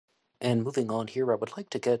And moving on here, I would like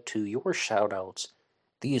to get to your shout-outs.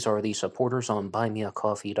 These are the supporters on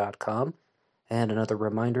buymeacoffee.com. And another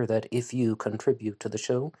reminder that if you contribute to the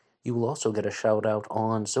show, you will also get a shout-out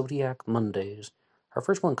on Zodiac Mondays. Our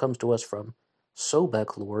first one comes to us from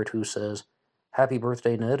Sobek Lord, who says, "Happy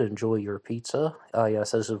birthday, Ned. Enjoy your pizza."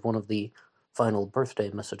 Yes, this is one of the final birthday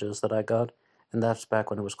messages that I got, and that's back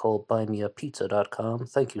when it was called buymeapizza.com.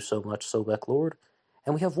 Thank you so much, Sobek Lord.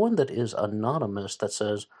 And we have one that is anonymous that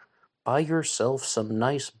says, "Buy yourself some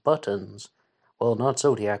nice buttons." Well, not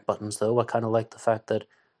Zodiac buttons, though. I kind of like the fact that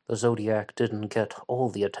the Zodiac didn't get all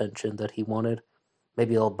the attention that he wanted.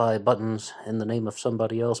 Maybe I'll buy buttons in the name of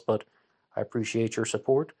somebody else, but I appreciate your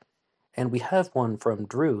support. And we have one from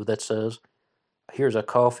Drew that says, "Here's a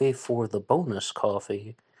coffee for the bonus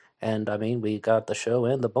coffee." And I mean, we got the show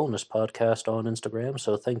and the bonus podcast on Instagram,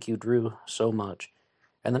 so thank you, Drew, so much.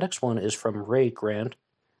 And the next one is from Ray Grant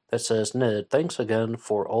that says, "Ned, thanks again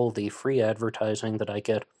for all the free advertising that I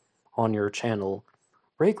get on your channel."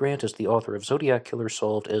 Ray Grant is the author of Zodiac Killer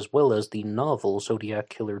Solved as well as the novel Zodiac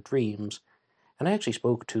Killer Dreams. And I actually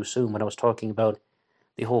spoke too soon when I was talking about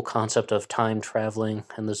the whole concept of time traveling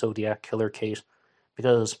and the Zodiac Killer case,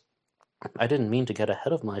 because I didn't mean to get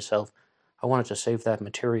ahead of myself. I wanted to save that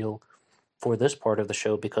material for this part of the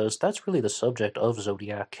show because that's really the subject of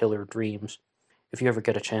Zodiac Killer Dreams. If you ever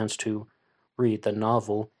get a chance to read the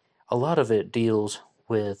novel, a lot of it deals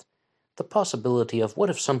with the possibility of what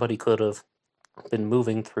if somebody could have been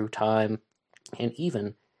moving through time and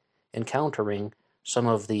even encountering some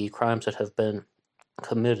of the crimes that have been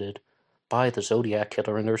committed by the Zodiac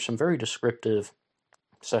Killer. And there's some very descriptive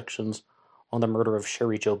sections on the murder of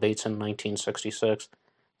Sherry Jo Bates in 1966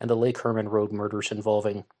 and the Lake Herman Road murders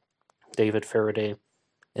involving David Faraday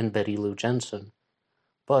and Betty Lou Jensen.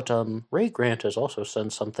 But Ray Grant has also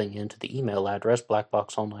sent something into the email address,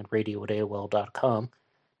 blackboxonlineradio@aol.com.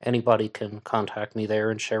 Anybody can contact me there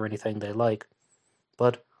and share anything they like.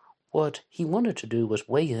 But what he wanted to do was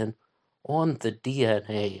weigh in on the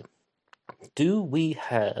DNA. Do we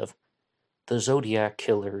have the Zodiac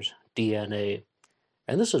Killer's DNA?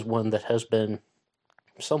 And this is one that has been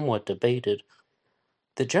somewhat debated.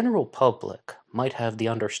 The general public might have the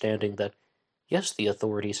understanding that, yes, the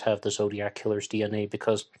authorities have the Zodiac Killer's DNA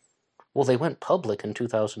because, well, they went public in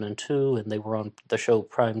 2002 and they were on the show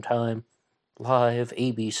Primetime Live.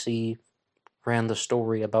 ABC ran the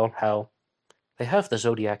story about how they have the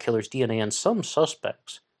Zodiac Killer's DNA, and some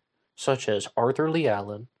suspects, such as Arthur Lee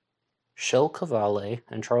Allen, Shel Cavalli,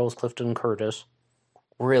 and Charles Clifton Curtis,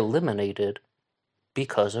 were eliminated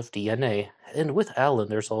because of DNA. And with Allen,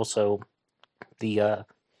 there's also the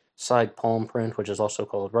side palm print, which is also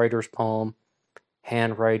called writer's palm,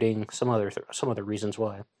 handwriting, some other reasons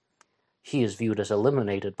why he is viewed as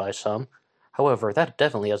eliminated by some. However, that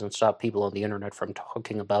definitely hasn't stopped people on the internet from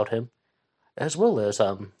talking about him, as well as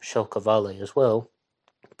Shel Cavalli as well.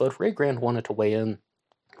 But Ray Grant wanted to weigh in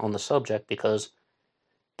on the subject because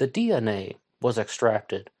the DNA was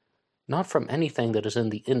extracted not from anything that is in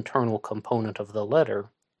the internal component of the letter.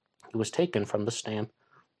 It was taken from the stamp,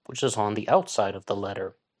 which is on the outside of the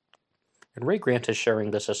letter. And Ray Grant is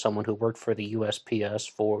sharing this as someone who worked for the USPS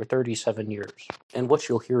for 37 years. And what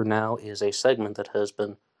you'll hear now is a segment that has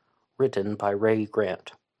been written by Ray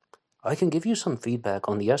Grant. "I can give you some feedback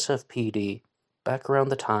on the SFPD back around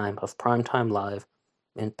the time of Primetime Live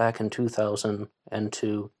back in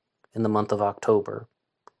 2002 in the month of October.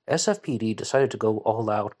 SFPD decided to go all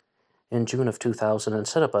out in June of 2000 and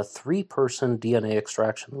set up a 3-person DNA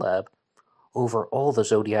extraction lab over all the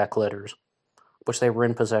Zodiac letters, which they were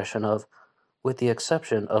in possession of, with the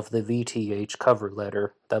exception of the VTH cover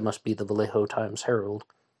letter, that must be the Vallejo Times-Herald,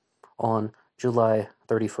 on July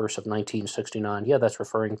 31st of 1969. Yeah, that's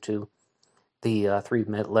referring to the 3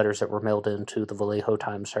 letters that were mailed into the Vallejo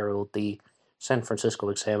Times-Herald, the San Francisco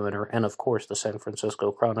Examiner, and of course the San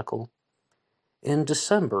Francisco Chronicle. In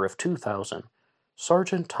December of 2000,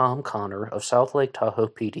 Sergeant Tom Connor of South Lake Tahoe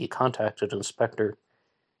PD contacted Inspector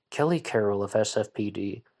Kelly Carroll of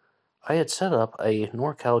SFPD. I had set up a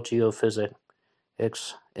NorCal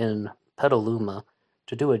Geophysics in Petaluma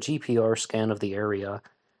to do a GPR scan of the area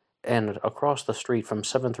and across the street from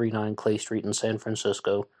 739 Clay Street in San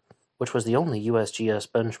Francisco, which was the only USGS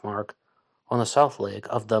benchmark on the South Lake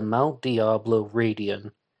of the Mount Diablo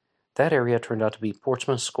Radian. That area turned out to be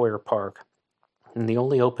Portsmouth Square Park, and the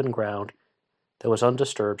only open ground that was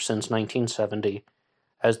undisturbed since 1970,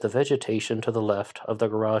 as the vegetation to the left of the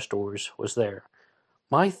garage doors was there.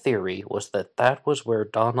 My theory was that that was where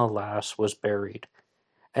Donna Lass was buried.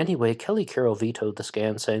 Anyway, Kelly Carroll vetoed the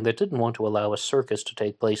scan, saying they didn't want to allow a circus to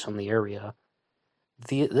take place in the area.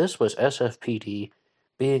 This was SFPD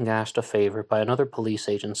being asked a favor by another police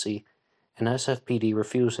agency and SFPD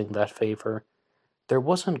refusing that favor. There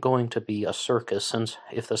wasn't going to be a circus, since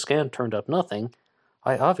if the scan turned up nothing,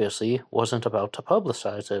 I obviously wasn't about to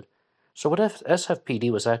publicize it. So what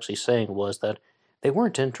SFPD was actually saying was that they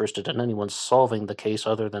weren't interested in anyone solving the case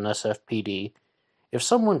other than SFPD. If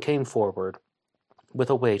someone came forward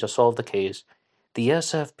with a way to solve the case, the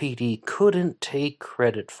SFPD couldn't take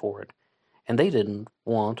credit for it, and they didn't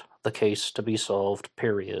want the case to be solved,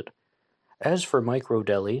 period. As for Micro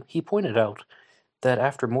Deli, he pointed out that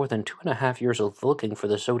after more than 2.5 years of looking for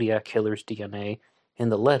the Zodiac killer's DNA in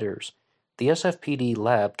the letters, the SFPD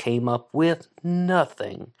lab came up with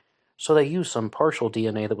nothing. So they used some partial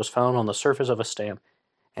DNA that was found on the surface of a stamp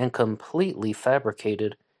and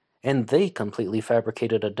they completely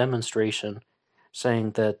fabricated a demonstration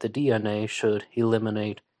saying that the DNA should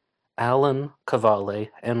eliminate Allen,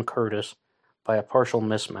 Cavalli, and Curtis by a partial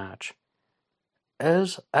mismatch.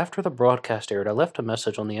 As after the broadcast aired, I left a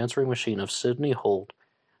message on the answering machine of Sydney Holt,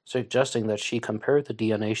 suggesting that she compare the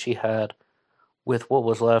DNA she had with what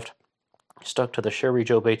was left stuck to the Sherry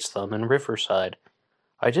Joe Bates thumb in Riverside.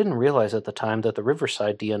 I didn't realize at the time that the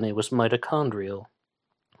Riverside DNA was mitochondrial.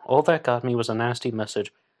 All that got me was a nasty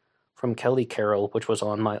message from Kelly Carroll, which was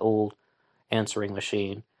on my old answering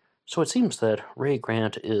machine. So it seems that Ray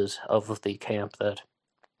Grant is of the camp that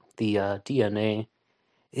the DNA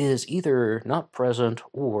is either not present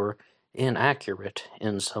or inaccurate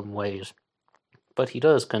in some ways. But he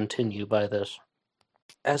does continue by this.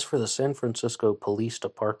 As for the San Francisco Police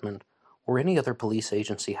Department or any other police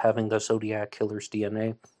agency having the Zodiac killer's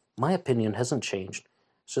DNA, my opinion hasn't changed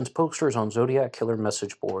since posters on Zodiac killer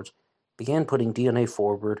message boards began putting DNA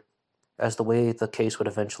forward as the way the case would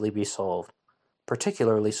eventually be solved,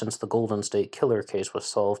 particularly since the Golden State Killer case was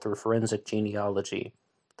solved through forensic genealogy.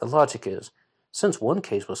 The logic is, since one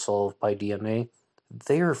case was solved by DNA,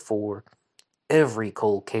 therefore every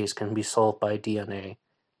cold case can be solved by DNA.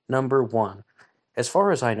 Number 1. As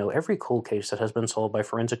far as I know, every cold case that has been solved by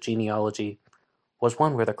forensic genealogy was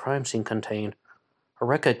one where the crime scene contained a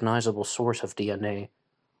recognizable source of DNA,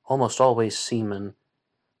 almost always semen.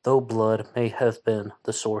 Though blood may have been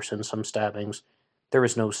the source in some stabbings, there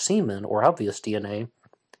is no semen or obvious DNA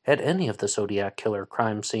at any of the Zodiac killer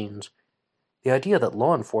crime scenes. The idea that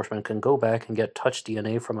law enforcement can go back and get touch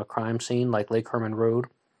DNA from a crime scene like Lake Herman Road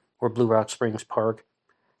or Blue Rock Springs Park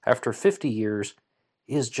after 50 years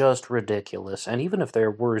is just ridiculous, and even if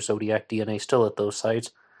there were Zodiac DNA still at those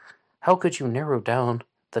sites, how could you narrow down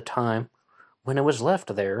the time when it was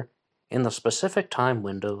left there in the specific time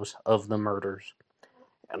windows of the murders?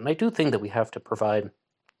 And I do think that we have to provide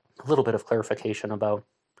a little bit of clarification about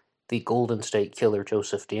the Golden State Killer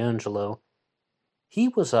Joseph D'Angelo. He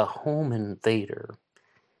was a home invader,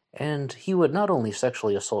 and he would not only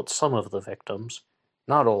sexually assault some of the victims,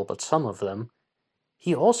 not all but some of them,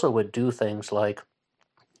 he also would do things like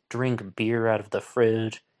drink beer out of the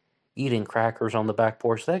fridge, eating crackers on the back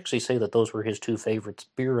porch. They actually say that those were his two favorites,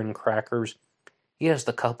 beer and crackers. He has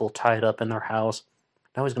the couple tied up in their house.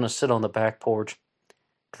 Now he's going to sit on the back porch,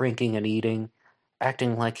 drinking and eating,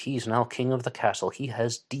 acting like he's now king of the castle. He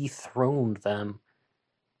has dethroned them.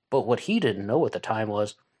 But what he didn't know at the time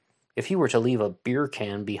was, if he were to leave a beer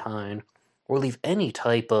can behind, or leave any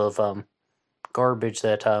type of garbage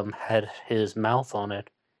that had his mouth on it,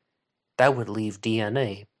 that would leave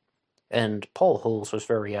DNA. And Paul Holes was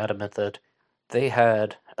very adamant that they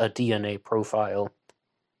had a DNA profile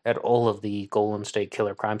at all of the Golden State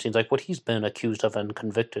Killer crime scenes. Like what he's been accused of and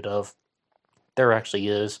convicted of, there actually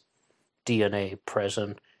is DNA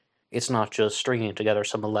present. It's not just stringing together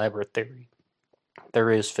some elaborate theory.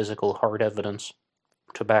 There is physical hard evidence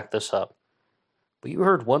to back this up. But you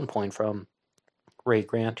heard one point from Ray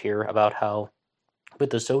Grant here about how with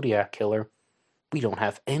the Zodiac Killer, we don't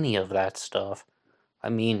have any of that stuff. I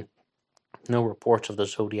mean, no reports of the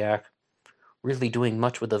Zodiac really doing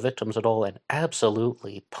much with the victims at all, and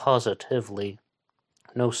absolutely, positively,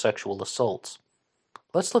 no sexual assaults.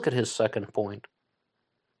 Let's look at his second point.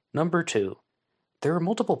 Number 2. There are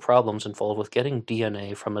multiple problems involved with getting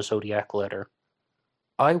DNA from a Zodiac letter.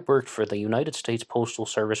 I worked for the United States Postal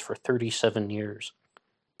Service for 37 years.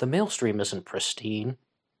 The mail stream isn't pristine.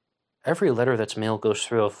 Every letter that's mailed goes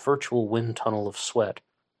through a virtual wind tunnel of sweat,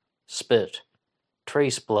 spit,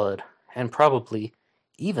 trace blood, and probably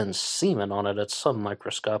even semen on it at some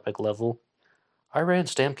microscopic level. I ran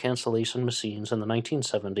stamp cancellation machines in the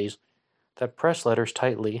 1970s that press letters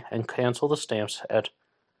tightly and cancel the stamps at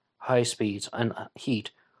high speeds and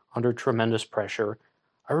heat under tremendous pressure.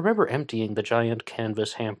 I remember emptying the giant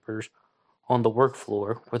canvas hampers on the work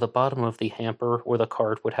floor where the bottom of the hamper or the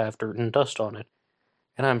cart would have dirt and dust on it,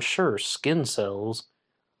 and I'm sure skin cells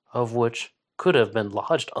of which could have been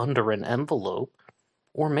lodged under an envelope,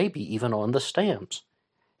 or maybe even on the stamps.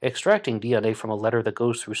 Extracting DNA from a letter that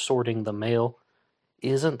goes through sorting the mail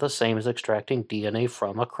isn't the same as extracting DNA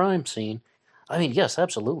from a crime scene. I mean, yes,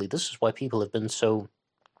 absolutely. This is why people have been so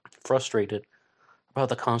frustrated about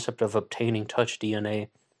the concept of obtaining touch DNA,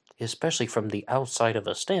 especially from the outside of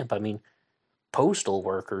a stamp. I mean, postal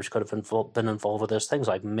workers could have been involved with this, things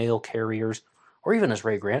like mail carriers, or even as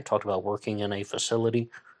Ray Grant talked about, working in a facility.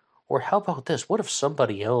 Or how about this? What if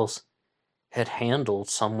somebody else had handled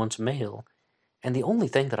someone's mail? And the only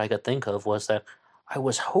thing that I could think of was that I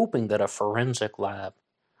was hoping that a forensic lab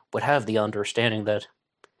would have the understanding that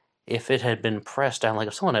if it had been pressed down, like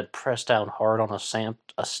if someone had pressed down hard on a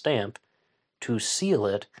stamp to seal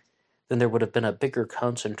it, then there would have been a bigger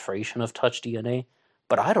concentration of touch DNA.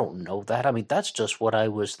 But I don't know that. I mean, that's just what I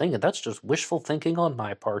was thinking. That's just wishful thinking on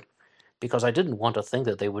my part, because I didn't want to think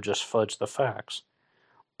that they would just fudge the facts.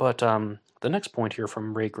 But the next point here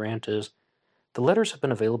from Ray Grant is, the letters have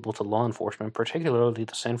been available to law enforcement, particularly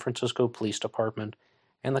the San Francisco Police Department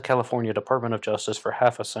and the California Department of Justice, for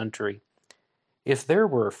half a century. If there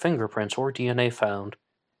were fingerprints or DNA found,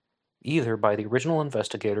 either by the original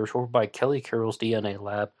investigators or by Kelly Carroll's DNA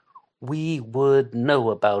lab, we would know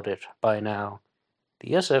about it by now.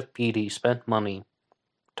 The SFPD spent money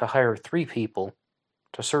to hire 3 people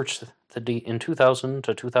to search in 2000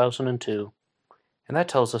 to 2002, and that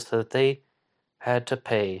tells us that they had to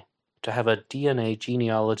pay to have a DNA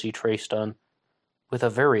genealogy trace done with a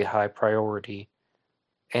very high priority,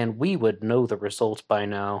 and we would know the results by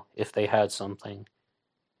now if they had something.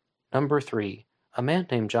 Number 3. A man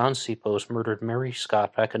named John Sipos murdered Mary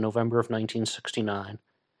Scott back in November of 1969.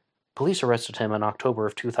 Police arrested him in October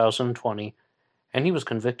of 2020, and he was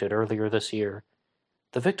convicted earlier this year.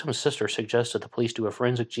 The victim's sister suggested the police do a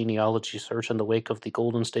forensic genealogy search in the wake of the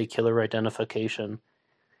Golden State Killer identification.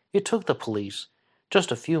 It took the police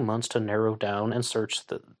just a few months to narrow down the search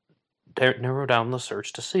to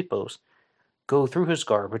Sipos, go through his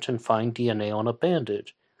garbage and find DNA on a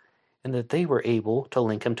bandage, and that they were able to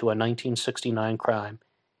link him to a 1969 crime,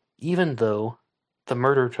 even though the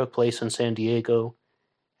murder took place in San Diego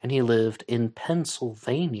and he lived in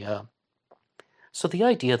Pennsylvania. So the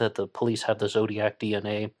idea that the police have the Zodiac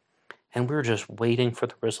DNA and we're just waiting for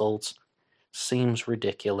the results seems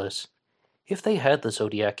ridiculous. If they had the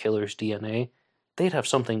Zodiac killer's DNA, they'd have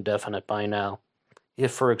something definite by now.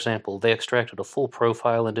 If, for example, they extracted a full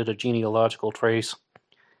profile and did a genealogical trace,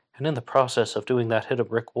 and in the process of doing that hit a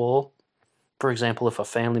brick wall, for example, if a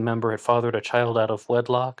family member had fathered a child out of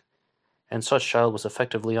wedlock, and such child was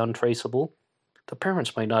effectively untraceable, the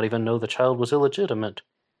parents might not even know the child was illegitimate.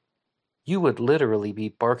 You would literally be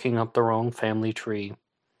barking up the wrong family tree.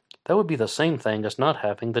 That would be the same thing as not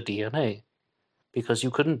having the DNA, because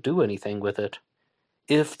you couldn't do anything with it.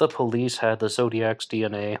 If the police had the Zodiac's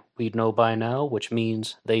DNA, we'd know by now, which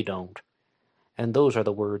means they don't. And those are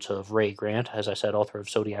the words of Ray Grant, as I said, author of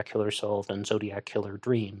Zodiac Killer Solved and Zodiac Killer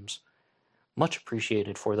Dreams. Much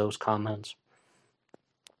appreciated for those comments.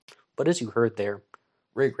 But as you heard there,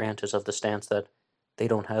 Ray Grant is of the stance that they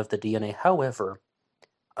don't have the DNA. However,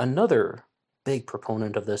 another big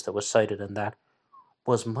proponent of this that was cited in that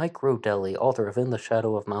was Mike Rodelli, author of In the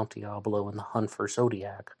Shadow of Mount Diablo and The Hunt for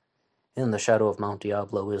Zodiac. In the Shadow of Mount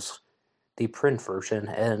Diablo is the print version,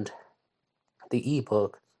 and the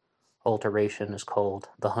ebook alteration is called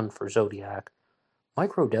The Hunt for Zodiac.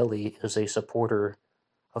 Mike Rodelli is a supporter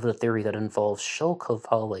of the theory that involves Kjell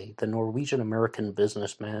Kavalle, the Norwegian-American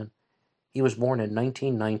businessman. He was born in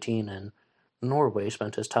 1919 in Norway,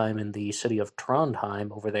 spent his time in the city of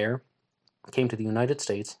Trondheim over there, came to the United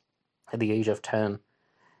States at the age of 10,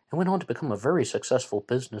 and went on to become a very successful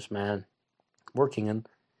businessman, working in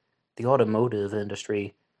the automotive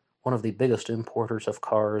industry, one of the biggest importers of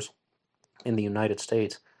cars in the United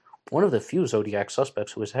States, one of the few Zodiac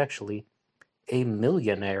suspects who is actually a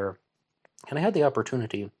millionaire. And I had the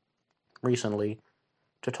opportunity recently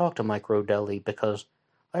to talk to Mike Rodelli because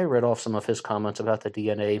I read off some of his comments about the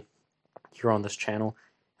DNA here on this channel,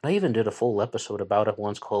 and I even did a full episode about it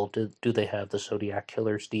once called Do They Have the Zodiac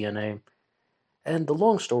Killer's DNA? And the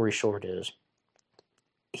long story short is,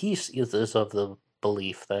 he is of the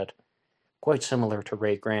belief that, quite similar to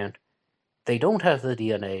Ray Grant, they don't have the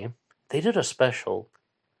DNA. They did a special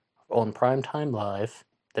on Primetime Live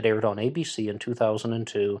that aired on ABC in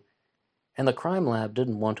 2002, and the crime lab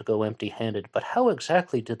didn't want to go empty-handed. But how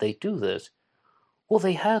exactly did they do this? Well,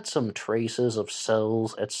 they had some traces of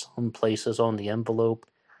cells at some places on the envelope,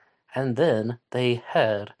 and then they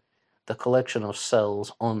had the collection of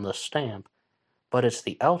cells on the stamp, but it's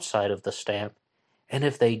the outside of the stamp, and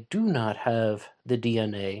if they do not have the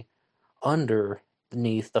DNA under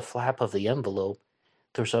beneath the flap of the envelope,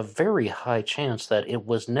 there's a very high chance that it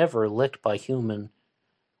was never licked by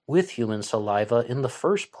with human saliva in the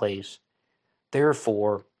first place.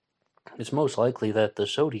 Therefore, it's most likely that the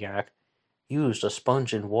Zodiac used a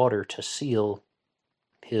sponge and water to seal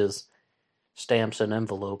his stamps and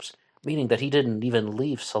envelopes, meaning that he didn't even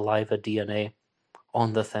leave saliva DNA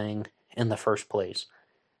on the thing in the first place.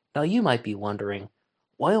 Now you might be wondering,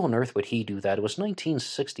 why on earth would he do that? It was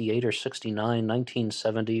 1968 or 69,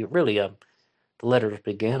 1970, really, the letters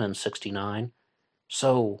began in 69,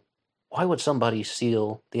 so why would somebody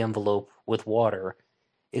seal the envelope with water?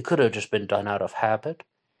 It could have just been done out of habit.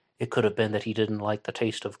 It could have been that he didn't like the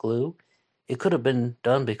taste of glue. It could have been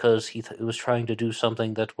done because he was trying to do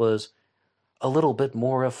something that was a little bit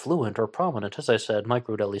more affluent or prominent. As I said,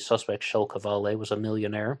 Microdeli's suspect, Shel Cavale, was a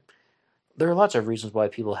millionaire. There are lots of reasons why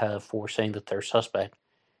people have for saying that their suspect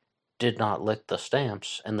did not lick the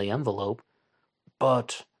stamps and the envelope,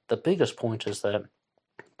 but the biggest point is that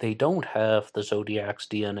they don't have the Zodiac's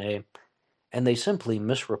DNA, and they simply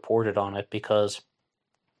misreported on it because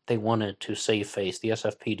they wanted to save face. The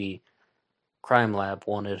SFPD crime lab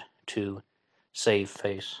wanted to save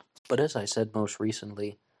face. But as I said most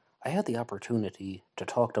recently, I had the opportunity to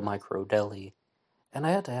talk to Microdeli, and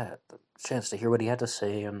I had to have the chance to hear what he had to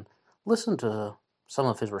say and listen to some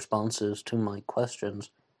of his responses to my questions.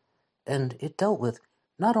 And it dealt with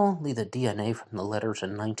not only the DNA from the letters in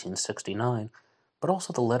 1969, but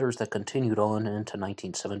also the letters that continued on into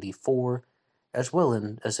 1974, as well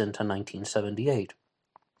as into 1978.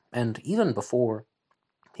 And even before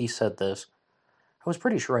he said this, I was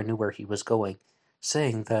pretty sure I knew where he was going,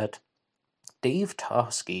 saying that Dave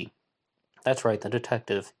Toschi, that's right, the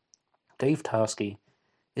detective, Dave Toschi,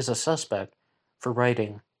 is a suspect for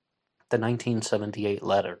writing the 1978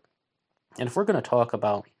 letter. And if we're going to talk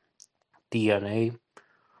about DNA,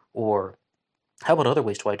 or how about other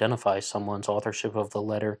ways to identify someone's authorship of the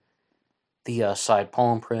letter, the side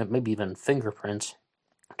palm print, maybe even fingerprints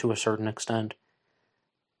to a certain extent,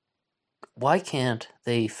 why can't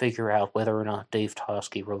they figure out whether or not Dave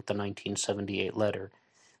Toschi wrote the 1978 letter?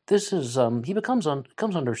 This is, he comes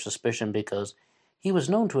under suspicion because he was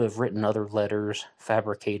known to have written other letters,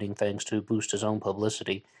 fabricating things to boost his own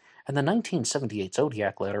publicity, and the 1978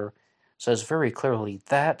 Zodiac letter says very clearly,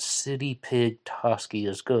 that city pig Toschi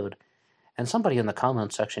is good. And somebody in the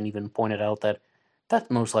comments section even pointed out that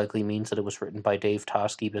most likely means that it was written by Dave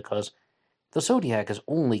Toschi because the Zodiac is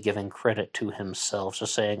only giving credit to himself,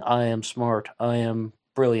 just saying, I am smart, I am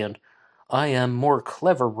brilliant, I am more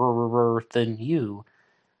cleverer than you.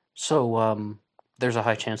 So, there's a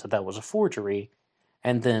high chance that was a forgery,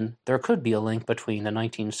 and then there could be a link between the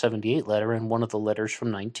 1978 letter and one of the letters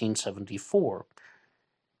from 1974.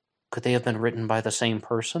 Could they have been written by the same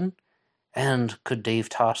person? And could Dave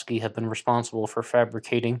Toschi have been responsible for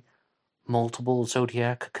fabricating multiple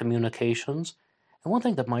Zodiac communications? And one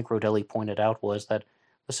thing that Microdeli pointed out was that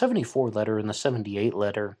the 74 letter and the 78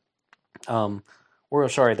 letter,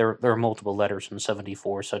 there are multiple letters in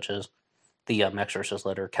 74, such as the Exorcist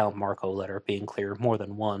letter, Count Marco letter, being clear, more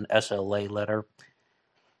than one SLA letter.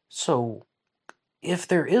 So, if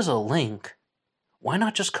there is a link, why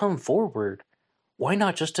not just come forward? Why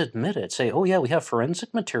not just admit it? Say, oh yeah, we have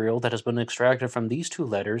forensic material that has been extracted from these two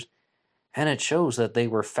letters, and it shows that they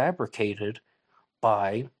were fabricated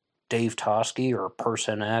by Dave Toschi or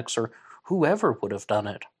Person X or whoever would have done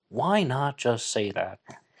it. Why not just say that?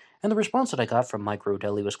 And the response that I got from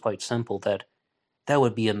Microdeli was quite simple, that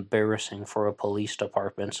would be embarrassing for a police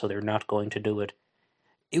department, so they're not going to do it.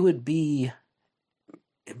 It would be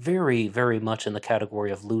very, very much in the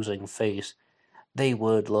category of losing face. They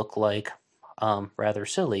would look like rather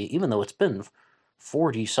silly, even though it's been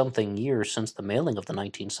 40-something years since the mailing of the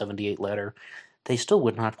 1978 letter. They still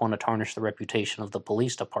would not want to tarnish the reputation of the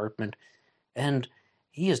police department, and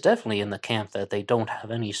he is definitely in the camp that they don't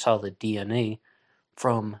have any solid DNA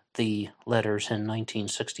from the letters in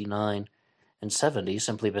 1969 and 70,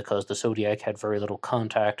 simply because the Zodiac had very little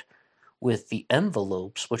contact with the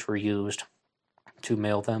envelopes which were used to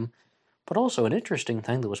mail them. But also an interesting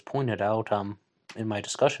thing that was pointed out in my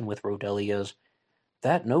discussion with Rodelli is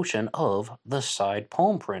that notion of the side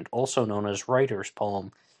palm print, also known as writer's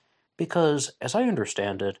palm, because, as I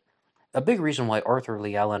understand it, a big reason why Arthur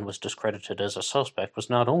Lee Allen was discredited as a suspect was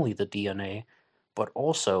not only the DNA, but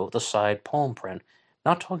also the side palm print.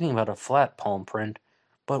 Not talking about a flat palm print,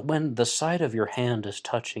 but when the side of your hand is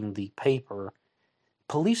touching the paper.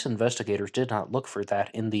 Police investigators did not look for that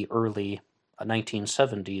in the early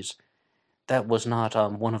 1970s. That was not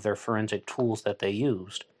one of their forensic tools that they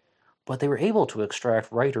used. But they were able to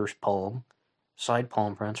extract writer's palm, side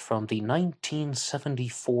palm prints from the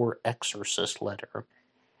 1974 Exorcist letter.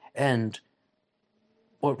 And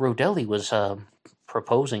what Rodelli was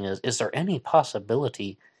proposing is there any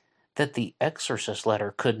possibility that the Exorcist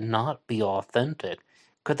letter could not be authentic?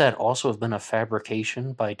 Could that also have been a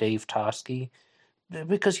fabrication by Dave Toschi?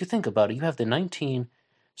 Because you think about it, you have the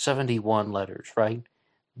 1971 letters, right?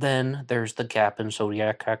 Then there's the gap in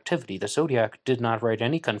Zodiac activity. The Zodiac did not write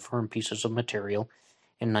any confirmed pieces of material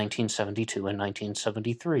in 1972 and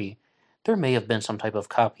 1973. There may have been some type of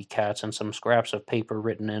copycats and some scraps of paper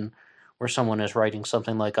written in where someone is writing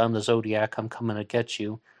something like, I'm the Zodiac, I'm coming to get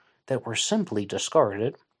you, that were simply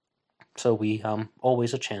discarded. So we,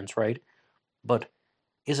 always a chance, right? But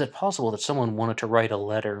is it possible that someone wanted to write a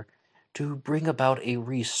letter to bring about a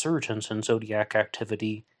resurgence in Zodiac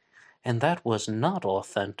activity, and that was not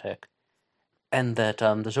authentic, and that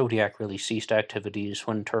the Zodiac really ceased activities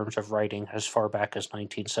in terms of writing as far back as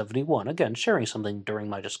 1971? Again, sharing something during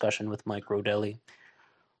my discussion with Mike Rodelli.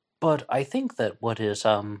 But I think that what is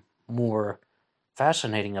more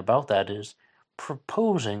fascinating about that is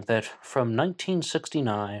proposing that from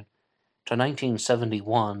 1969 to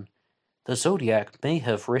 1971, the Zodiac may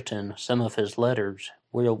have written some of his letters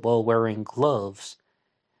while wearing gloves,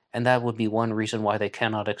 and that would be one reason why they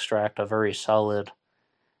cannot extract a very solid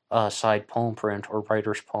side palm print or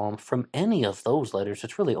writer's palm from any of those letters.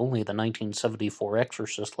 It's really only the 1974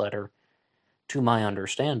 Exorcist letter, to my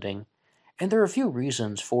understanding. And there are a few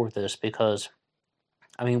reasons for this because,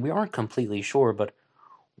 we aren't completely sure, but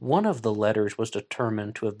one of the letters was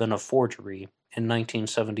determined to have been a forgery in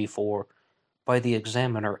 1974 by the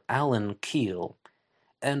examiner Alan Keel,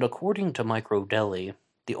 and according to Mike Rodelli,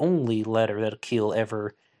 the only letter that Keel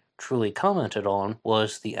ever truly commented on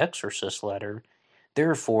was the Exorcist letter.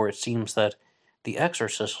 Therefore, it seems that the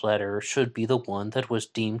Exorcist letter should be the one that was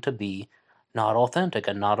deemed to be not authentic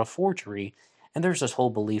and not a forgery. And there's this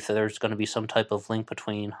whole belief that there's going to be some type of link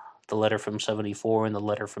between the letter from 74 and the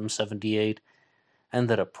letter from 78, and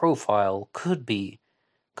that a profile could be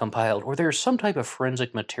compiled, or there's some type of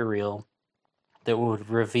forensic material that would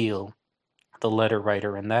reveal the letter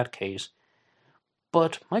writer in that case.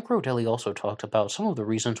 But Mike Rodelli also talked about some of the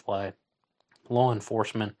reasons why law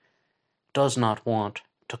enforcement does not want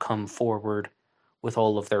to come forward with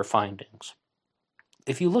all of their findings.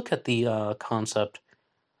 If you look at the concept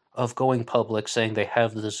of going public, saying they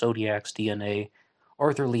have the Zodiac's DNA,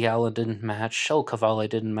 Arthur Lee Allen didn't match, Shel Cavalli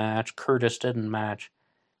didn't match, Curtis didn't match,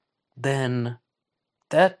 then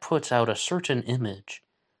that puts out a certain image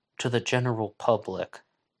to the general public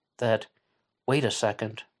that, wait a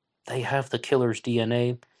second, they have the killer's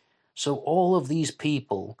DNA, so all of these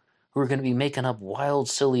people who are going to be making up wild,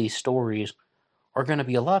 silly stories are going to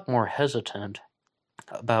be a lot more hesitant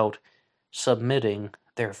about submitting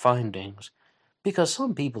their findings, because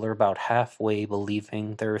some people are about halfway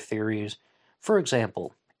believing their theories. For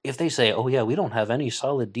example, if they say, oh yeah, we don't have any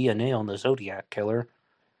solid DNA on the Zodiac killer,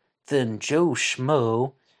 then Joe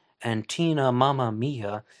Schmo and Tina Mamma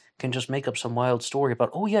Mia can just make up some wild story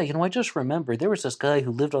about, oh yeah, I just remembered there was this guy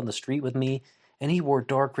who lived on the street with me, and he wore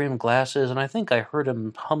dark-rimmed glasses, and I think I heard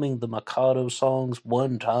him humming the Mikado songs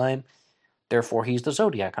one time. Therefore, he's the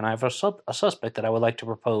Zodiac, and I have a suspect that I would like to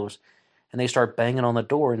propose. And they start banging on the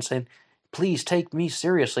door and saying, please take me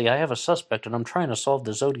seriously, I have a suspect, and I'm trying to solve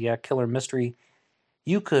the Zodiac killer mystery.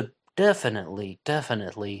 You could definitely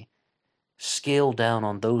scale down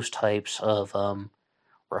on those types of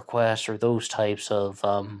requests or those types of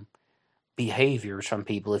behaviors from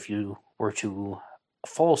people if you were to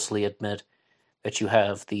falsely admit that you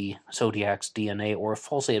have the Zodiac's DNA, or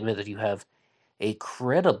falsely admit that you have a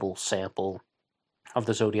credible sample of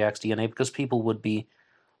the Zodiac's DNA, because people would be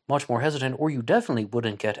much more hesitant, or you definitely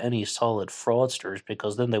wouldn't get any solid fraudsters,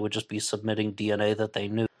 because then they would just be submitting DNA that they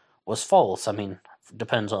knew was false.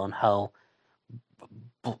 Depends on how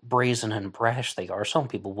brazen and brash they are. Some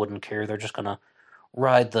people wouldn't care. They're just going to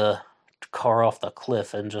ride the car off the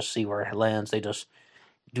cliff and just see where it lands. They just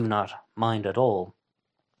do not mind at all.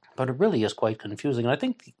 But it really is quite confusing. And I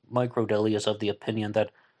think Mike Rodelli is of the opinion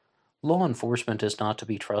that law enforcement is not to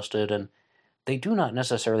be trusted, and they do not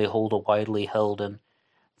necessarily hold a widely held and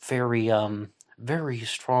very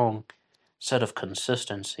strong set of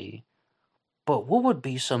consistency. But what would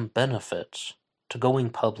be some benefits to going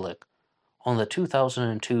public on the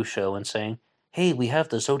 2002 show and saying, hey, we have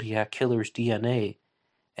the Zodiac killer's DNA,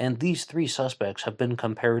 and these 3 suspects have been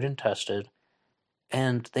compared and tested,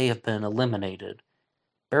 and they have been eliminated.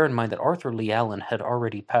 Bear in mind that Arthur Lee Allen had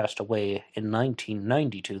already passed away in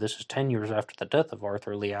 1992. This is 10 years after the death of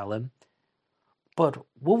Arthur Lee Allen. But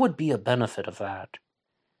what would be a benefit of that?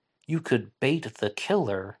 You could bait the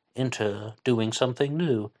killer into doing something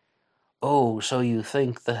new Oh, so you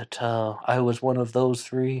think that I was one of those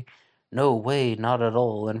three? No way, not at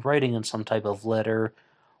all. And writing in some type of letter,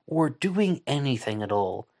 or doing anything at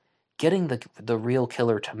all, getting the real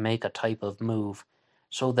killer to make a type of move,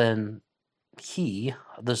 so then he,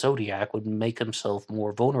 the Zodiac, would make himself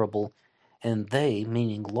more vulnerable, and they,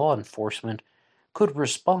 meaning law enforcement, could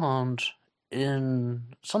respond in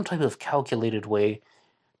some type of calculated way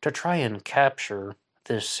to try and capture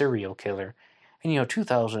this serial killer. And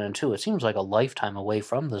 2002, it seems like a lifetime away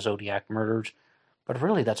from the Zodiac murders, but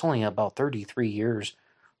really that's only about 33 years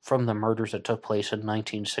from the murders that took place in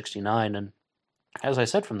 1969. And as I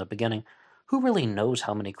said from the beginning, who really knows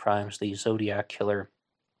how many crimes the Zodiac killer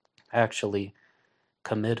actually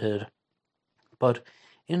committed? But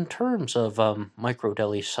in terms of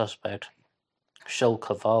Microdeli's suspect, Shel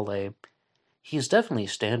Cavalli, he's definitely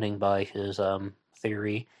standing by his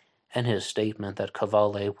theory and his statement that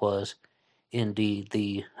Cavalli was indeed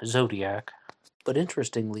the Zodiac. But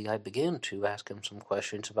interestingly, I began to ask him some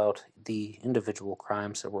questions about the individual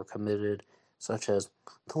crimes that were committed, such as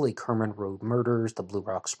the Lake Herman Road murders, the Blue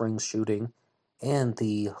Rock Springs shooting, and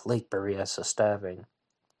the Lake Berryessa stabbing.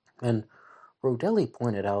 And Rodelli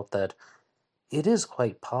pointed out that it is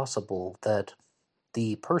quite possible that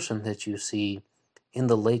the person that you see in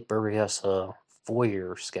the Lake Berryessa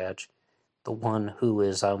foyer sketch, the one who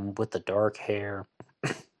is with the dark hair,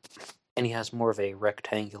 and he has more of a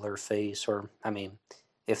rectangular face, or I mean,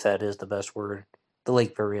 if that is the best word, the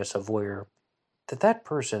Lake Berryessa voyeur, that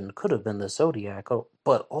person could have been the Zodiac,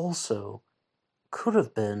 but also could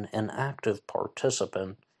have been an active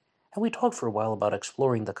participant. And we talked for a while about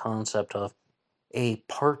exploring the concept of a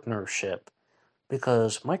partnership,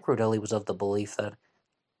 because Mike Rodelli was of the belief that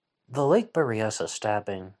the Lake Berryessa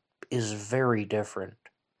stabbing is very different.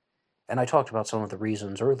 And I talked about some of the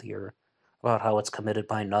reasons earlier, about how it's committed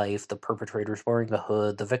by knife, the perpetrator's wearing a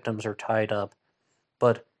hood, the victims are tied up.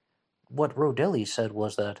 But what Rodelli said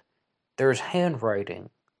was that there's handwriting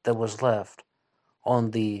that was left on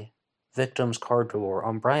the victim's car door.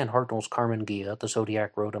 On Brian Hartnell's Carmen Gia, the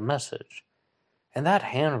Zodiac wrote a message. And that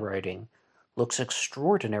handwriting looks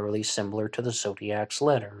extraordinarily similar to the Zodiac's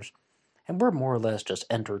letters. And we're more or less just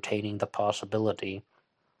entertaining the possibility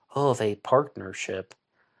of a partnership,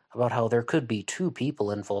 about how there could be two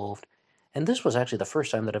people involved. And this was actually the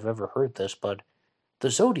first time that I've ever heard this, but the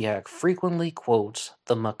Zodiac frequently quotes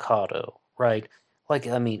the Mikado, right? Like,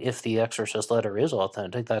 I mean, if the Exorcist letter is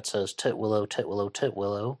authentic, that says Titwillow, Titwillow,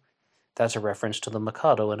 Titwillow. That's a reference to the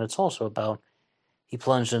Mikado, and it's also about he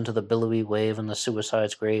plunged into the billowy wave and the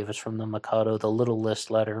suicide's grave. It's from the Mikado. The Little List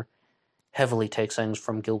letter heavily takes things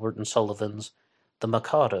from Gilbert and Sullivan's The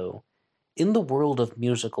Mikado. In the world of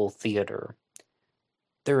musical theater,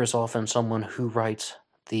 there is often someone who writes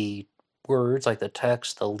the words, like the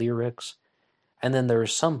text, the lyrics, and then there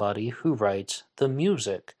is somebody who writes the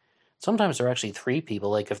music. Sometimes there are actually three people,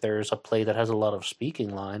 like if there's a play that has a lot of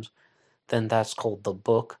speaking lines, then that's called the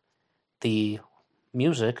book. The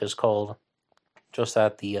music is called just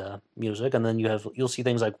that, the music, and then you'll see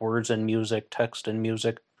things like words and music, text and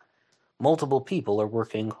music. Multiple people are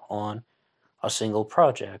working on a single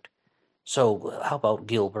project. So how about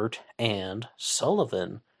Gilbert and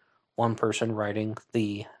Sullivan? One person writing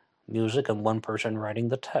the music and one person writing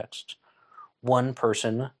the text. One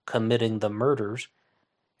person committing the murders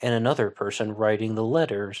and another person writing the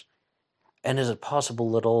letters. And is it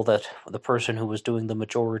possible at all that the person who was doing the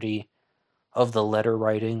majority of the letter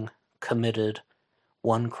writing committed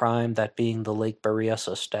one crime, that being the Lake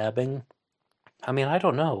Berryessa stabbing? I mean, I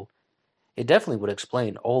don't know. It definitely would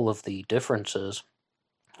explain all of the differences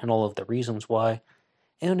and all of the reasons why.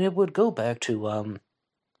 And it would go back to an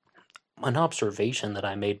observation that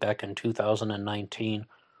I made back in 2019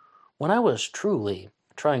 when I was truly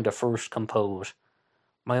trying to first compose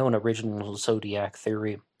my own original Zodiac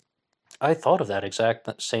theory. I thought of that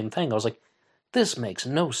exact same thing. I was like, this makes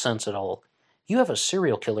no sense at all. You have a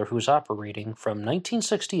serial killer who's operating from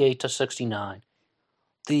 1968 to 69.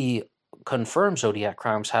 The confirmed Zodiac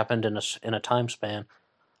crimes happened in a time span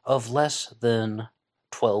of less than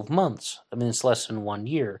 12 months. I mean, it's less than 1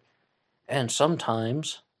 year. And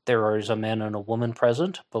sometimes there is a man and a woman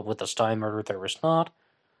present, but with the Stein murder there is not.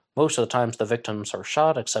 Most of the times the victims are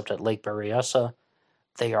shot, except at Lake Berryessa.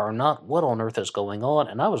 They are not. What on earth is going on?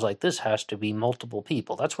 And I was like, this has to be multiple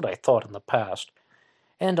people. That's what I thought in the past.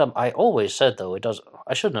 And I always said, though,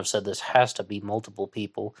 I shouldn't have said this has to be multiple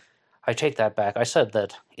people. I take that back. I said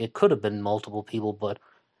that it could have been multiple people, but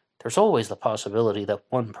there's always the possibility that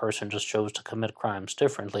one person just chose to commit crimes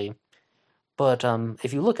differently. But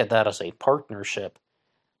if you look at that as a partnership,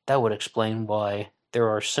 that would explain why there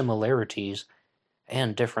are similarities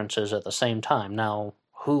and differences at the same time. Now,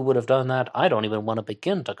 who would have done that? I don't even want to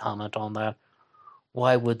begin to comment on that.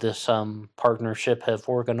 Why would this partnership have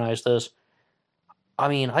organized this? I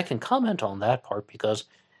mean, I can comment on that part because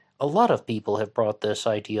a lot of people have brought this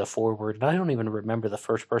idea forward, and I don't even remember the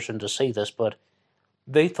first person to say this, but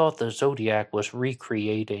they thought the Zodiac was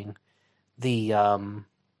recreating the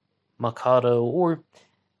Mikado, or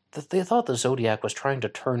they thought the Zodiac was trying to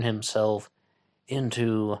turn himself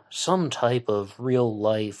into some type of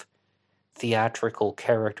real-life theatrical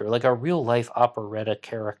character, like a real-life operetta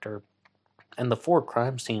character. And the 4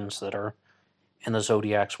 crime scenes that are in the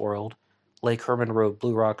Zodiac's world, Lake Herman Road,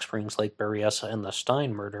 Blue Rock Springs, Lake Berryessa, and the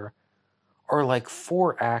Stein murder, are like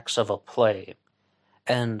 4 acts of a play.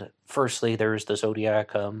 And firstly, there's the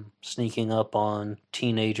Zodiac sneaking up on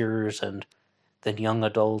teenagers and then young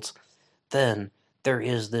adults. Then there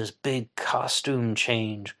is this big costume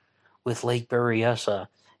change with Lake Berryessa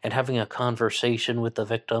and having a conversation with the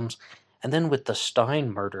victims. And then with the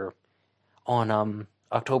Stein murder on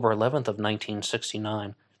October 11th of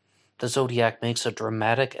 1969, the Zodiac makes a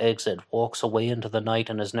dramatic exit, walks away into the night,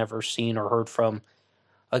 and is never seen or heard from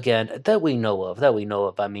again, that we know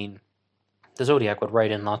of. I mean, the Zodiac would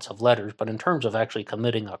write in lots of letters, but in terms of actually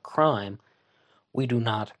committing a crime, we do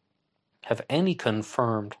not have any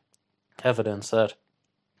confirmed evidence that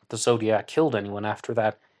the Zodiac killed anyone after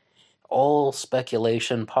that. All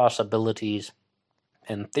speculation, possibilities,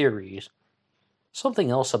 and theories.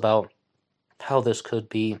 Something else about how this could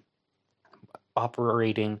be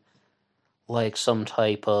operating like some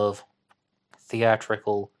type of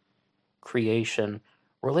theatrical creation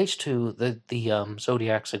relates to the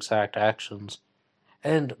Zodiac's exact actions.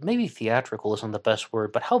 And maybe theatrical isn't the best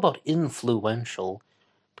word, but how about influential?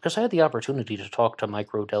 Because I had the opportunity to talk to Mike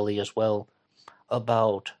Rodelli as well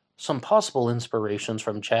about some possible inspirations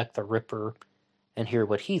from Jack the Ripper and hear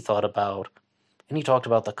what he thought about. And he talked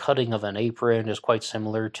about the cutting of an apron is quite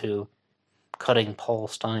similar to cutting Paul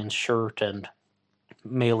Stein's shirt and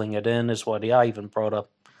mailing it in, is what I even brought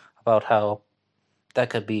up about how that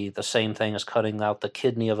could be the same thing as cutting out the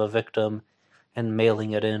kidney of a victim and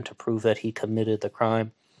mailing it in to prove that he committed the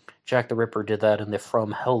crime. Jack the Ripper did that in the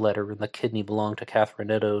From Hell letter, and the kidney belonged to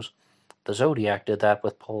Catherine Eddowes. The Zodiac did that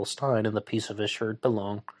with Paul Stein, and the piece of his shirt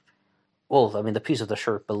belonged... Well, I mean, the piece of the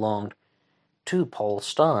shirt belonged to Paul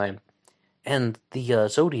Stein. And the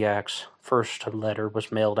Zodiac's first letter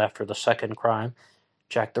was mailed after the second crime.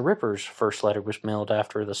 Jack the Ripper's first letter was mailed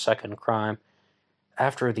after the second crime.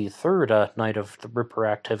 After the third night of the Ripper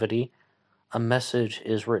activity, a message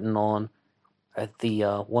is written on at the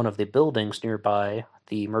one of the buildings nearby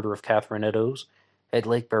the murder of Catherine Eddowes at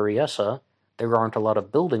Lake Berryessa. There aren't a lot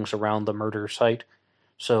of buildings around the murder site,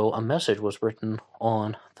 so a message was written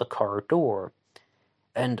on the car door.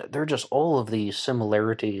 And there are just all of these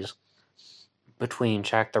similarities between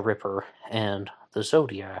Jack the Ripper and the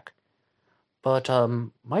Zodiac. But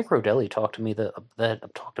Mike Rodelli talked to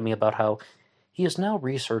me about how he is now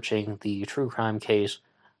researching the true crime case,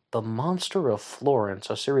 The Monster of Florence,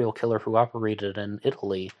 a serial killer who operated in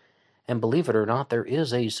Italy. And believe it or not, there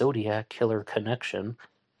is a Zodiac killer connection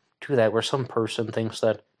to that, where some person thinks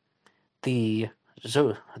that the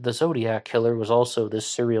Zodiac killer was also this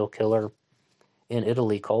serial killer in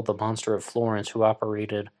Italy called the Monster of Florence, who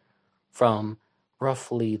operated from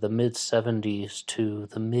roughly the mid-70s to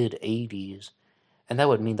the mid-80s. And that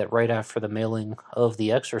would mean that right after the mailing of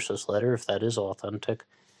the Exorcist letter, if that is authentic,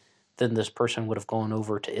 then this person would have gone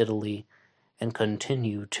over to Italy and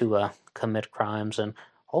continued to commit crimes, and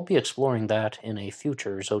I'll be exploring that in a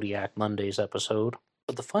future Zodiac Mondays episode.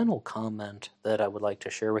 But the final comment that I would like to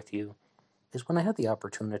share with you is when I had the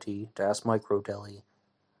opportunity to ask Mike Rodelli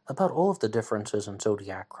about all of the differences in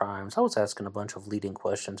Zodiac crimes. I was asking a bunch of leading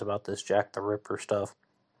questions about this Jack the Ripper stuff,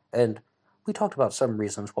 and we talked about some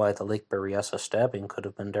reasons why the Lake Berryessa stabbing could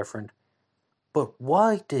have been different. But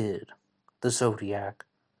why did the Zodiac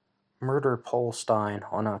murder Paul Stein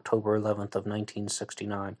on October 11th of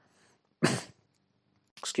 1969?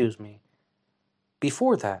 Excuse me.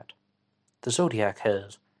 Before that, the Zodiac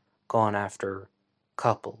has gone after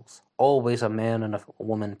couples, always a man and a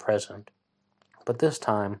woman present. But this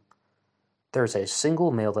time, there's a single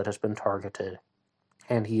male that has been targeted,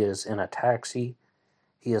 and he is in a taxi.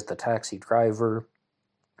 He is the taxi driver,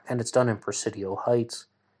 and it's done in Presidio Heights.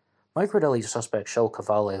 Mike Rodelli's suspect, Shel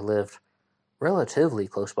Cavalli, lived relatively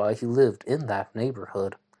close by. He lived in that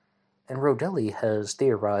neighborhood, and Rodelli has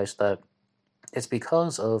theorized that it's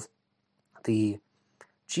because of the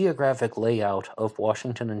geographic layout of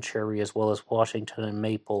Washington and Cherry, as well as Washington and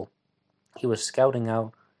Maple. He was scouting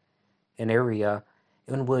out an area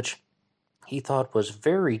in which he thought was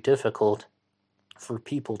very difficult for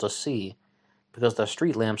people to see, because the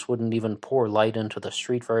street lamps wouldn't even pour light into the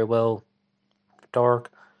street very well.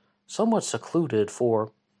 Dark, somewhat secluded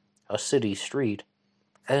for a city street,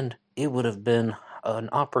 and it would have been an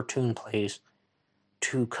opportune place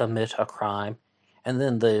to commit a crime, and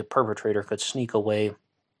then the perpetrator could sneak away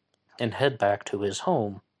and head back to his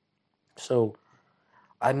home. So,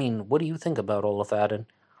 I mean, what do you think about all of that? And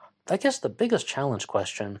I guess the biggest challenge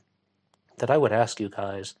question that I would ask you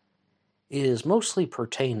guys is mostly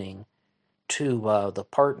pertaining to the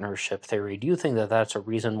partnership theory. Do you think that that's a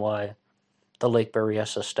reason why the Lake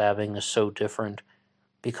Berryessa stabbing is so different?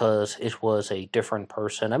 Because it was a different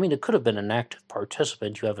person. I mean, it could have been an active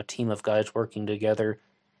participant. You have a team of guys working together,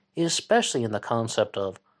 especially in the concept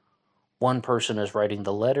of one person is writing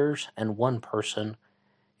the letters and one person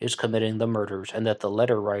is committing the murders, and that the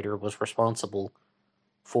letter writer was responsible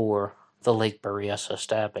for the Lake Berryessa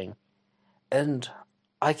stabbing. And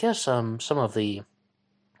I guess some of the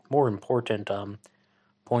more important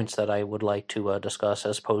points that I would like to discuss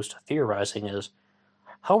as opposed to theorizing is,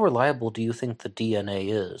 how reliable do you think the DNA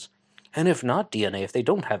is? And if not DNA, if they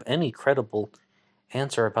don't have any credible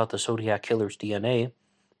answer about the Zodiac killer's DNA,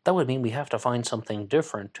 that would mean we have to find something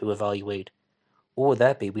different to evaluate. What would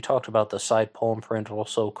that be? We talked about the side palm print,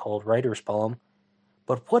 also called writer's palm,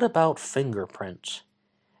 but what about fingerprints?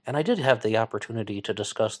 And I did have the opportunity to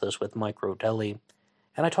discuss this with Mike Rodelli,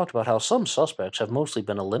 and I talked about how some suspects have mostly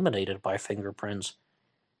been eliminated by fingerprints.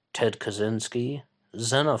 Ted Kaczynski,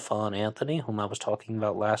 Xenophon Anthony, whom I was talking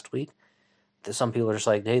about last week. Some people are just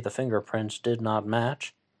like, hey, the fingerprints did not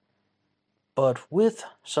match. But with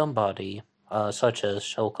somebody such as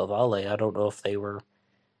Shelkavale, I don't know if they were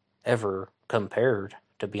ever compared,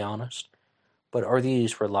 to be honest. But are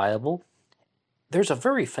these reliable? There's a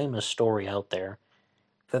very famous story out there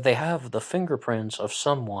that they have the fingerprints of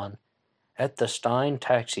someone at the Stein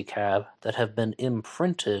taxicab that have been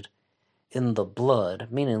imprinted in the blood,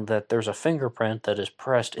 meaning that there's a fingerprint that is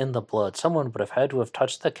pressed in the blood. Someone would have had to have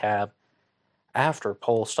touched the cab after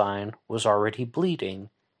Paul Stein was already bleeding.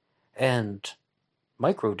 And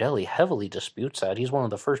Mike Rodelli heavily disputes that. He's one of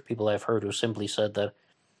the first people I've heard who simply said that,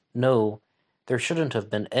 no, there shouldn't have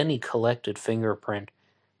been any collected fingerprint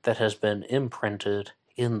that has been imprinted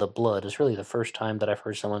in the blood. It's really the first time that I've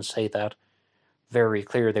heard someone say that very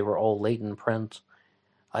clear. They were all latent prints.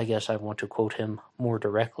 I guess I want to quote him more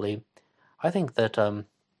directly. I think that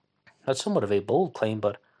that's somewhat of a bold claim,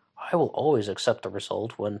 but I will always accept the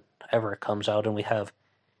result whenever it comes out and we have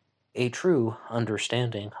a true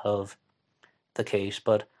understanding of the case.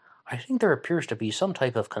 But I think there appears to be some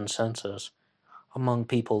type of consensus among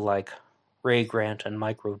people like Ray Grant and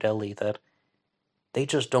Mike Rodelli that they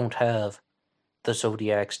just don't have the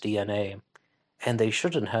Zodiac's DNA. And they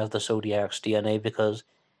shouldn't have the Zodiac's DNA because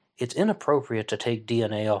it's inappropriate to take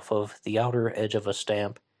DNA off of the outer edge of a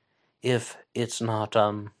stamp if it's not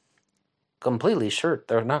completely certain.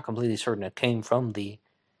 They're not completely certain it came from the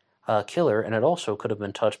killer, and it also could have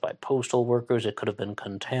been touched by postal workers. It could have been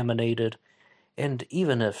contaminated, and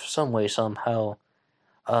even if some way somehow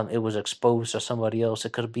it was exposed to somebody else,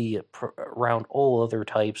 it could be around all other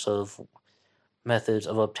types of methods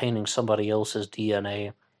of obtaining somebody else's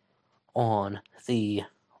DNA on the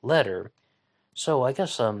letter. So I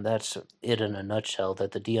guess that's it in a nutshell,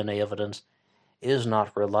 that the DNA evidence is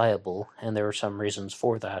not reliable, and there are some reasons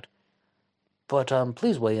for that. But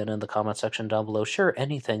please weigh in the comment section down below. Share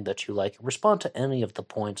anything that you like. Respond to any of the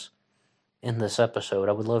points in this episode.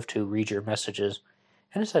 I would love to read your messages.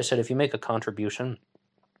 And as I said, if you make a contribution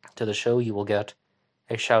to the show, you will get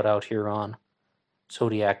a shout out here on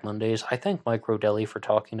Zodiac Mondays. I thank Mike Rodelli for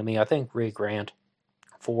talking to me. I thank Ray Grant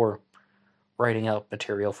for writing out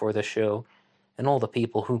material for this show, and all the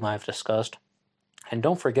people whom I've discussed. And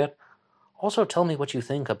don't forget, also tell me what you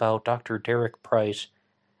think about Dr. Derek Price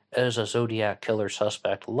as a Zodiac killer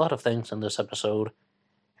suspect. A lot of things in this episode,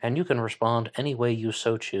 and you can respond any way you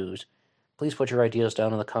so choose. Please put your ideas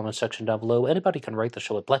down in the comment section down below. Anybody can write the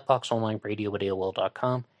show at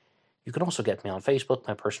blackboxonlineradio@AOL.com. You can also get me on Facebook.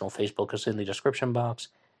 My personal Facebook is in the description box.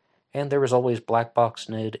 And there is always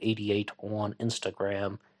BlackboxNed88 on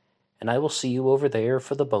Instagram. And I will see you over there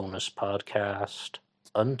for the bonus podcast.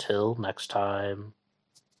 Until next time.